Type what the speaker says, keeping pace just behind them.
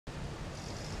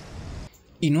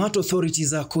In what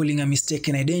authorities are calling a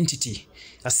mistaken identity,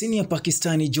 a senior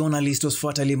Pakistani journalist was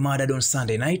fatally murdered on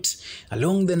Sunday night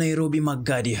along the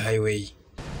Nairobi-Magadi highway.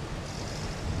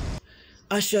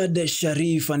 Arshad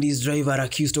Sharif and his driver are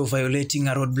accused of violating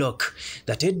a roadblock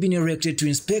that had been erected to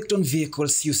inspect on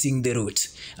vehicles using the route,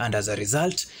 and as a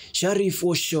result, Sharif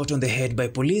was shot on the head by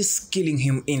police, killing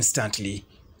him instantly.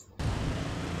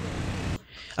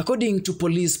 According to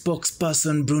police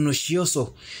spokesperson Bruno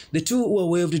Shioso, the two were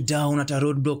waved down at a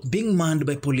roadblock being manned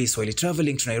by police while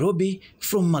traveling to Nairobi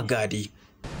from Magadi.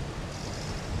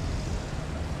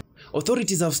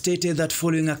 Authorities have stated that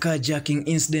following a carjacking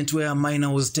incident where a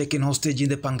minor was taken hostage in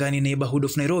the Pangani neighborhood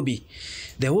of Nairobi,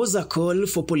 there was a call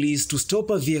for police to stop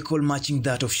a vehicle matching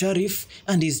that of Sharif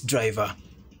and his driver.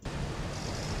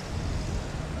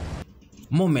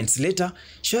 Moments later,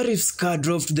 Sharif's car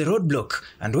drove to the roadblock,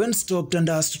 and when stopped and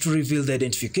asked to reveal the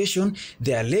identification,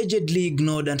 they allegedly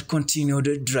ignored and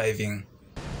continued driving.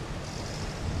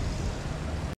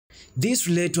 This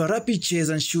led to a rapid chase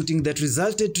and shooting that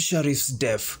resulted to Sharif's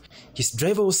death. His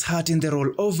driver was hurt in the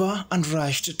rollover and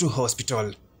rushed to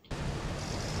hospital.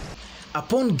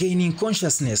 Upon gaining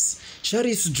consciousness,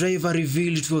 Sharif's driver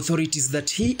revealed to authorities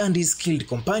that he and his killed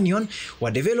companion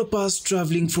were developers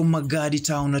traveling from Magadi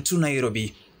town to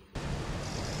Nairobi.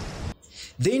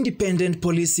 The Independent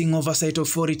Policing Oversight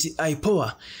Authority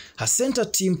 (IPOA) has sent a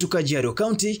team to Kajiado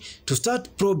County to start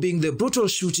probing the brutal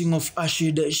shooting of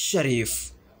Arshad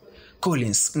Sharif.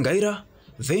 Collins Ngaira,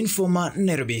 The Informer,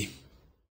 Nairobi.